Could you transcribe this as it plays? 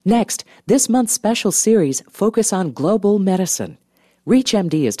Next, this month's special series, Focus on Global Medicine.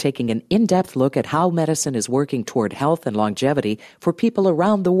 ReachMD is taking an in-depth look at how medicine is working toward health and longevity for people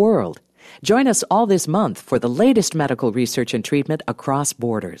around the world. Join us all this month for the latest medical research and treatment across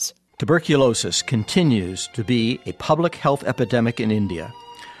borders. Tuberculosis continues to be a public health epidemic in India,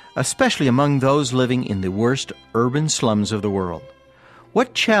 especially among those living in the worst urban slums of the world.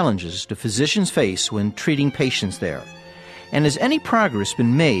 What challenges do physicians face when treating patients there? And has any progress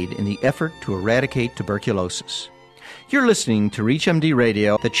been made in the effort to eradicate tuberculosis? You're listening to ReachMD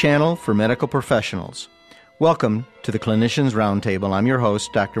Radio, the channel for medical professionals. Welcome to the Clinicians Roundtable. I'm your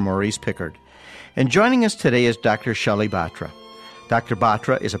host, Dr. Maurice Pickard. And joining us today is Dr. Shelley Batra. Dr.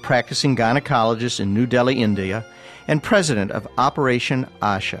 Batra is a practicing gynecologist in New Delhi, India, and president of Operation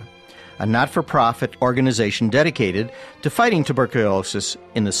ASHA, a not-for-profit organization dedicated to fighting tuberculosis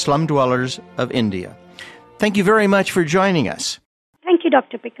in the slum dwellers of India. Thank you very much for joining us. Thank you,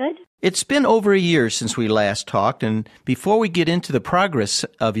 Dr. Pickard. It's been over a year since we last talked, and before we get into the progress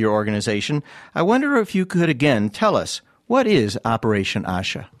of your organization, I wonder if you could again tell us, what is Operation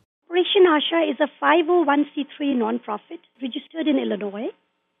ASHA? Operation ASHA is a 501c3 nonprofit registered in Illinois,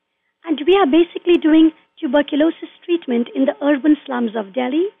 and we are basically doing tuberculosis treatment in the urban slums of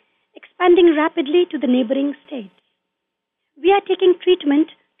Delhi, expanding rapidly to the neighboring states. We are taking treatment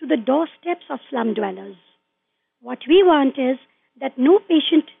to the doorsteps of slum dwellers. What we want is that no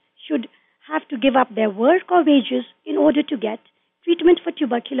patient should have to give up their work or wages in order to get treatment for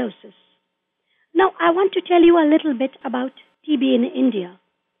tuberculosis. Now, I want to tell you a little bit about TB in India.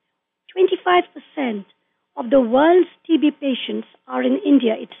 25% of the world's TB patients are in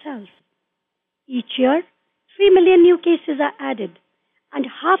India itself. Each year, 3 million new cases are added, and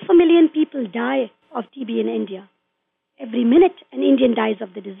 500,000 people die of TB in India. Every minute, an Indian dies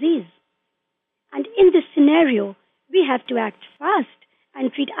of the disease. And in this scenario, we have to act fast and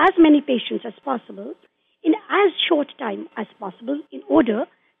treat as many patients as possible in as short time as possible in order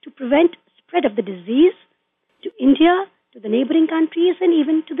to prevent spread of the disease to India, to the neighboring countries, and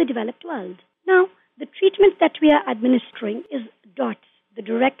even to the developed world. Now, the treatment that we are administering is DOTS, the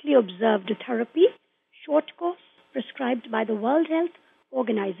Directly Observed Therapy, short course prescribed by the World Health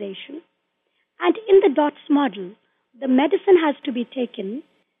Organization. And in the DOTS model, the medicine has to be taken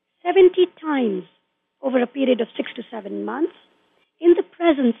 70 times over a period of 6 to 7 months in the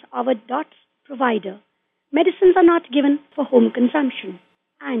presence of a DOTS provider. Medicines are not given for home consumption.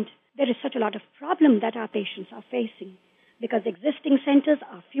 And there is such a lot of problem that our patients are facing because existing centers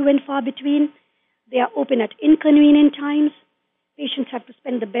are few and far between. They are open at inconvenient times. Patients have to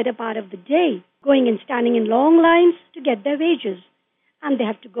spend the better part of the day going and standing in long lines to get their wages. And they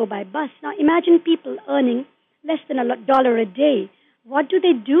have to go by bus. Now imagine people earning less than $1 a day. What do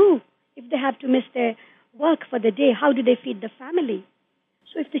they do if they have to miss their work for the day? How do they feed the family?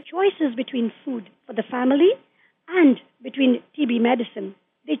 So if the choice is between food for the family and between TB medicine,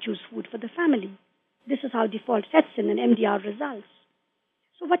 they choose food for the family. This is how default sets in and MDR results.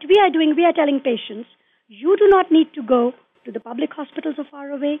 So what we are doing, we are telling patients, you do not need to go to the public hospitals or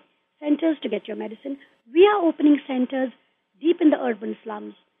faraway centers to get your medicine. We are opening centers deep in the urban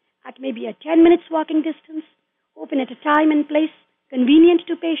slums at maybe a 10 minutes walking distance, open at a time and place convenient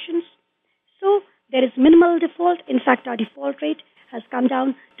to patients. So there is minimal default. In fact, our default rate has come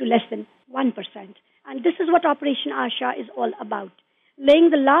down to less than 1%. And this is what Operation ASHA is all about, laying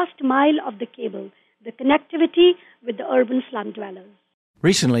the last mile of the cable, the connectivity with the urban slum dwellers.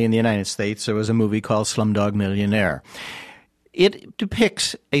 Recently in the United States, there was a movie called Slumdog Millionaire. It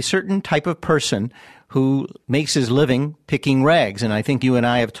depicts a certain type of person who makes his living picking rags. And I think you and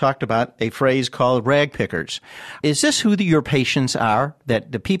I have talked about a phrase called rag pickers. Is this who your patients are?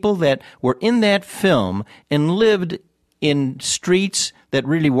 That the people that were in that film and lived in streets that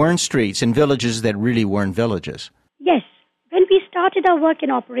really weren't streets, in villages that really weren't villages? Yes. When we started our work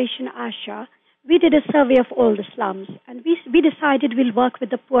in Operation ASHA, we did a survey of all the slums. And we decided we'll work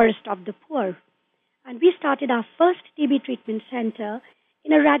with the poorest of the poor. And we started our first TB treatment center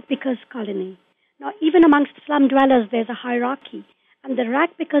in a rag pickers colony. Now, even amongst slum dwellers, there's a hierarchy, and the rag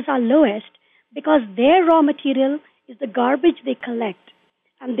pickers are lowest because their raw material is the garbage they collect,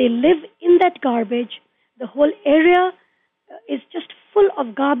 and they live in that garbage. The whole area is just full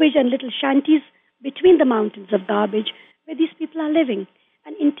of garbage and little shanties between the mountains of garbage where these people are living,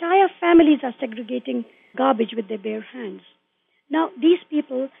 and entire families are segregating garbage with their bare hands. Now, these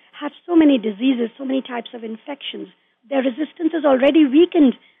people have so many diseases, so many types of infections. Their resistance is already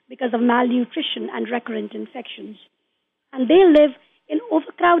weakened because of malnutrition and recurrent infections. And they live in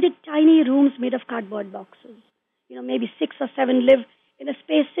overcrowded tiny rooms made of cardboard boxes. Maybe 6 or 7 live in a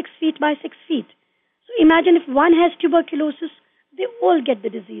space 6 feet by 6 feet. So imagine if one has tuberculosis, They all get the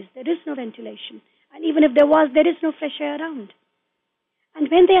disease. There is no ventilation. And even if there was, there is no fresh air around. And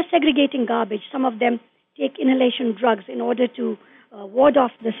when they are segregating garbage, some of them take inhalation drugs in order to ward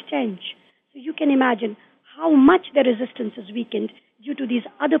off the stench. So you can imagine how much their resistance is weakened due to these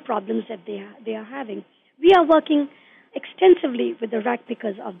other problems that they are having. We are working extensively with the rag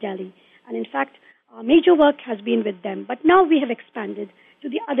pickers of Delhi. And in fact, our major work has been with them. But now we have expanded to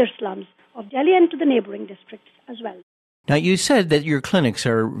the other slums of Delhi and to the neighboring districts as well. Now, you said that your clinics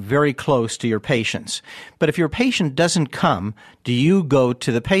are very close to your patients. But if your patient doesn't come, do you go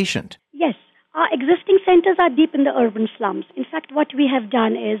to the patient? Yes. Our existing centers are deep in the urban slums. In fact, what we have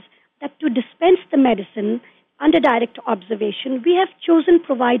done is that to dispense the medicine under direct observation, we have chosen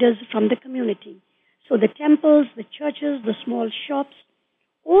providers from the community. So the temples, the churches, the small shops,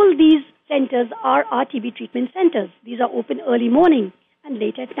 all these centers are our TB treatment centers. These are open early morning and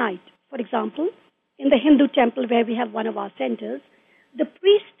late at night. For example, in the Hindu temple where we have one of our centers, the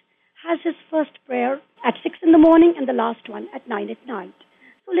priest has his first prayer at 6 in the morning and the last one at 9 at night.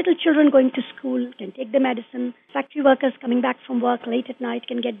 So little children going to school can take their medicine. Factory workers coming back from work late at night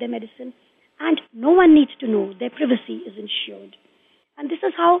can get their medicine. And no one needs to know. Their privacy is ensured. And this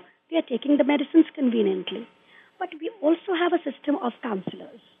is how we are taking the medicines conveniently. But we also have a system of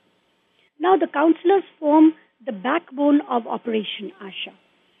counselors. Now the counselors form the backbone of Operation ASHA.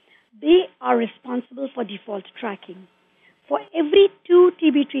 They are responsible for default tracking. For every 2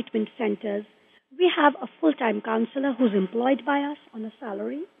 TB treatment centers, we have a full-time counselor who's employed by us on a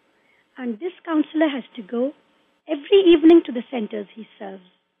salary, and this counselor has to go every evening to the centers he serves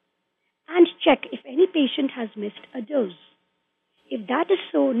and check if any patient has missed a dose. If that is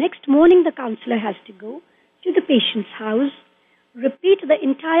so, next morning the counselor has to go to the patient's house, repeat the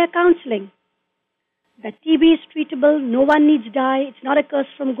entire counseling. That TB is treatable, no one needs dye, it's not a curse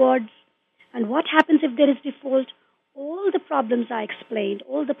from God. And what happens if there is default? All the problems I explained,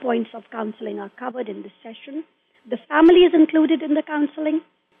 all the points of counseling are covered in this session. The family is included in the counseling,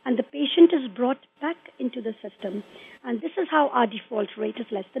 and the patient is brought back into the system. And this is how our default rate is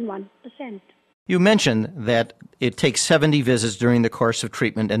less than 1%. You mentioned that it takes 70 visits during the course of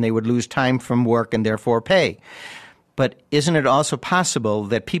treatment and they would lose time from work and therefore pay. But isn't it also possible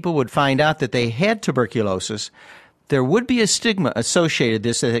that people would find out that they had tuberculosis? There would be a stigma associated with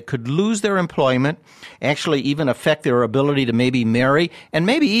this, that it could lose their employment, actually even affect their ability to maybe marry, and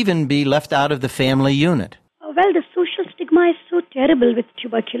maybe even be left out of the family unit. Well, the social stigma is so terrible with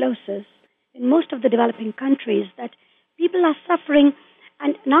tuberculosis in most of the developing countries that people are suffering.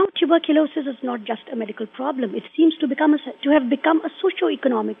 And now tuberculosis is not just a medical problem. It seems to have become a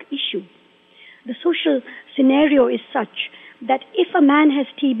socio-economic issue. The social scenario is such that if a man has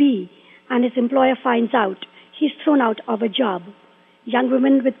TB and his employer finds out, he's thrown out of a job. Young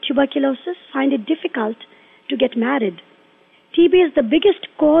women with tuberculosis find it difficult to get married. TB is the biggest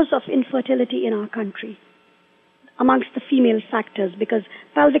cause of infertility in our country amongst the female factors, because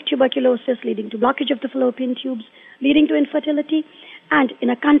pelvic tuberculosis leading to blockage of the fallopian tubes, leading to infertility, and in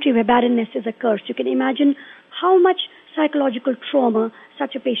a country where barrenness is a curse, you can imagine how much psychological trauma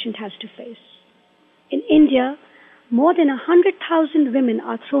such a patient has to face. In India, more than 100,000 women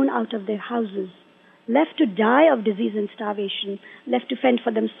are thrown out of their houses, left to die of disease and starvation, left to fend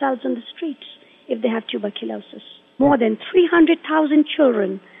for themselves on the streets if they have tuberculosis. More than 300,000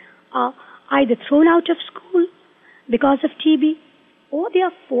 children are either thrown out of school because of TB, or they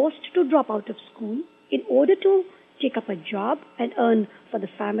are forced to drop out of school in order to take up a job and earn for the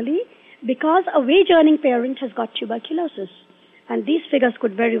family because a wage-earning parent has got tuberculosis. And these figures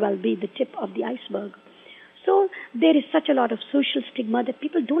could very well be the tip of the iceberg. So there is such a lot of social stigma that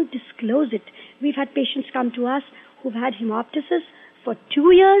people don't disclose it. We've had patients come to us who've had hemoptysis for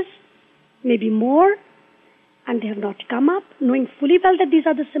 2 years, maybe more, and they have not come up, knowing fully well that these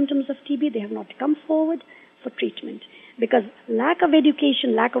are the symptoms of TB. They have not come forward for treatment because lack of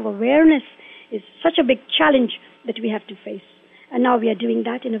education, lack of awareness is such a big challenge that we have to face. And now we are doing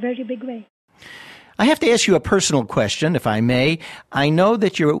that in a very big way. I have to ask you a personal question, if I may. I know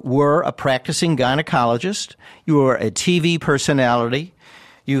that you were a practicing gynecologist. You were a TV personality.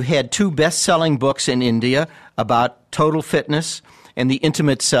 You had 2 best-selling books in India about total fitness and the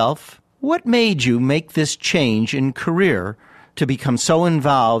intimate self. What made you make this change in career to become so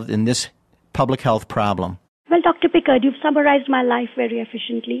involved in this public health problem? Well, Dr. Pickard, you've summarized my life very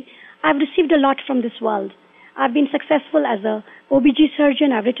efficiently. I've received a lot from this world. I've been successful as a OBG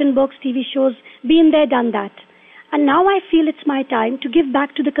surgeon. I've written books, TV shows, been there, done that. And now I feel it's my time to give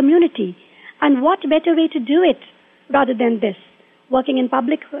back to the community. And what better way to do it rather than this? Working in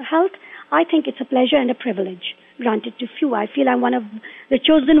public health, I think it's a pleasure and a privilege granted to few. I feel I'm one of the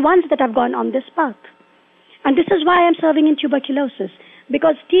chosen ones that have gone on this path. And this is why I'm serving in tuberculosis,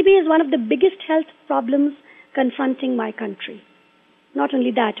 because TB is one of the biggest health problems confronting my country. Not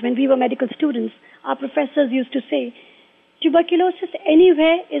only that, when we were medical students, our professors used to say, tuberculosis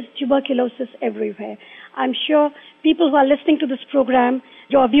anywhere is tuberculosis everywhere. I'm sure people who are listening to this program,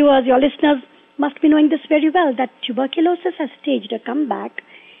 your viewers, your listeners, must be knowing this very well, that tuberculosis has staged a comeback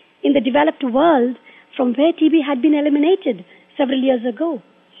in the developed world from where TB had been eliminated several years ago.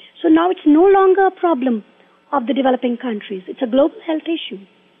 So now it's no longer a problem of the developing countries. It's a global health issue.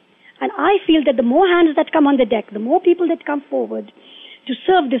 And I feel that the more hands that come on the deck, the more people that come forward to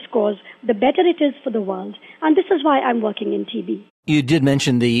serve this cause, the better it is for the world. And this is why I'm working in TB. You did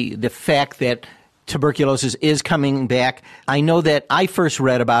mention the fact that tuberculosis is coming back. I know that I first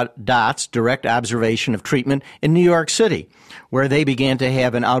read about DOTS, direct observation of treatment, in New York City, where they began to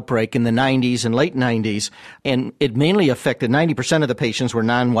have an outbreak in the 90s and late 90s, and it mainly affected 90% of the patients were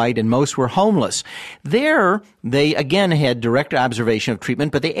non-white and most were homeless. There, they again had direct observation of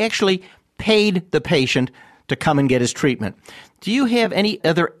treatment, but they actually paid the patient to come and get his treatment. Do you have any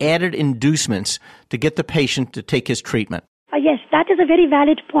other added inducements to get the patient to take his treatment? Yes, that is a very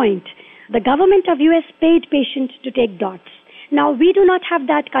valid point. The government of US paid patients to take DOTS. Now, we do not have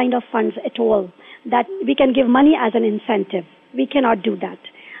that kind of funds at all, that we can give money as an incentive. We cannot do that.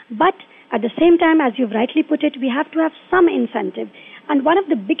 But at the same time, as you've rightly put it, we have to have some incentive. And one of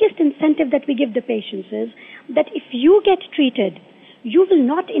the biggest incentive that we give the patients is that if you get treated, you will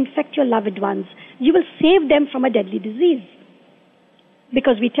not infect your loved ones. You will save them from a deadly disease.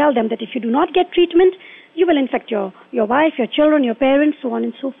 Because we tell them that if you do not get treatment, you will infect your wife, your children, your parents, so on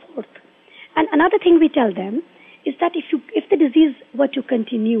and so forth. And another thing we tell them is that if the disease were to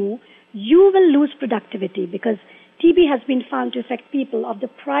continue, you will lose productivity, because TB has been found to affect people of the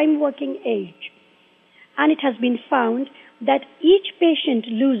prime working age. And it has been found that each patient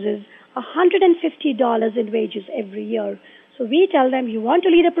loses $150 in wages every year. So we tell them, you want to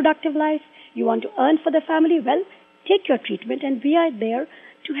lead a productive life, you want to earn for the family, well, take your treatment and we are there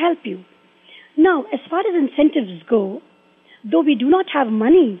to help you. Now, as far as incentives go, though we do not have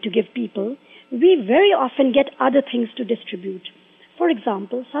money to give people, we very often get other things to distribute. For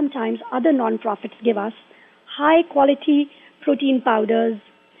example, sometimes other non-profits give us high-quality protein powders,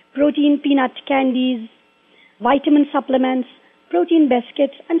 protein peanut candies, vitamin supplements, protein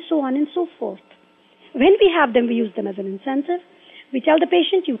biscuits, and so on and so forth. When we have them, we use them as an incentive. We tell the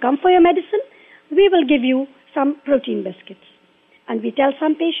patient, you come for your medicine, we will give you some protein biscuits. And we tell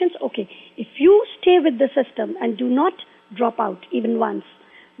some patients, okay, if you stay with the system and do not drop out even once,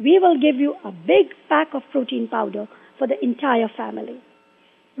 we will give you a big pack of protein powder for the entire family.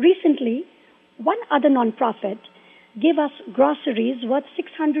 Recently, one other non-profit gave us groceries worth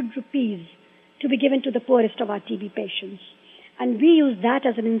 600 rupees to be given to the poorest of our TB patients. And we use that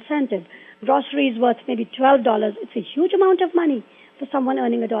as an incentive. Groceries worth maybe $12. It's a huge amount of money for someone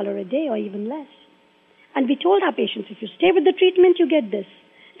earning $1 a day or even less. And we told our patients, if you stay with the treatment, you get this.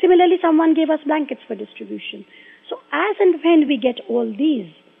 Similarly, someone gave us blankets for distribution. So as and when we get all these,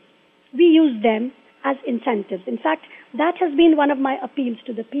 we use them as incentives. In fact, that has been one of my appeals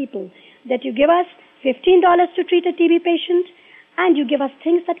to the people, that you give us $15 to treat a TB patient, and you give us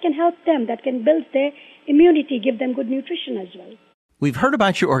things that can help them, that can build their immunity, give them good nutrition as well. We've heard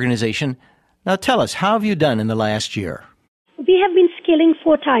about your organization. Now tell us, how have you done in the last year? We have been scaling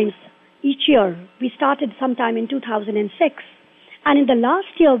 4 times each year. We started sometime in 2006. And in the last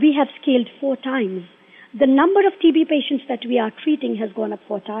year, we have scaled 4 times. The number of TB patients that we are treating has gone up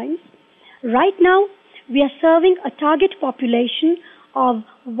 4 times. Right now, we are serving a target population of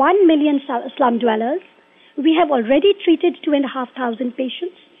 1 million slum dwellers. We have already treated 2,500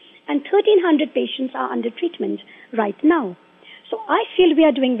 patients, and 1,300 patients are under treatment right now. So I feel we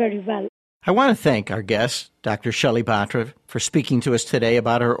are doing very well. I want to thank our guest, Dr. Shelley Batra, for speaking to us today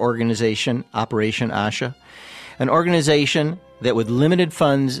about her organization, Operation ASHA, an organization that with limited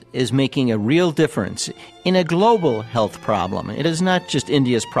funds is making a real difference in a global health problem. It is not just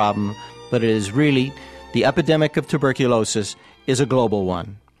India's problem, but it is really the epidemic of tuberculosis is a global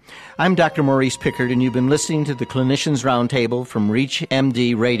one. I'm Dr. Maurice Pickard, and you've been listening to the Clinicians Roundtable from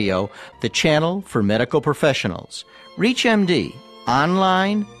ReachMD Radio, the channel for medical professionals. ReachMD,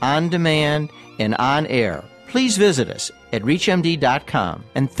 online, on demand, and on air. Please visit us at reachmd.com,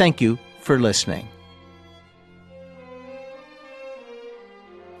 and thank you for listening.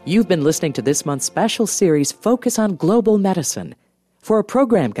 You've been listening to this month's special series, Focus on Global Medicine. For a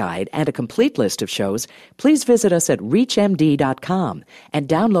program guide and a complete list of shows, please visit us at ReachMD.com and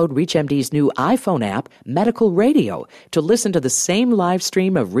download ReachMD's new iPhone app, Medical Radio, to listen to the same live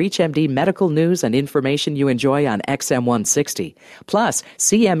stream of ReachMD medical news and information you enjoy on XM160, plus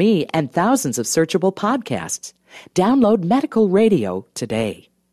CME and thousands of searchable podcasts. Download Medical Radio today.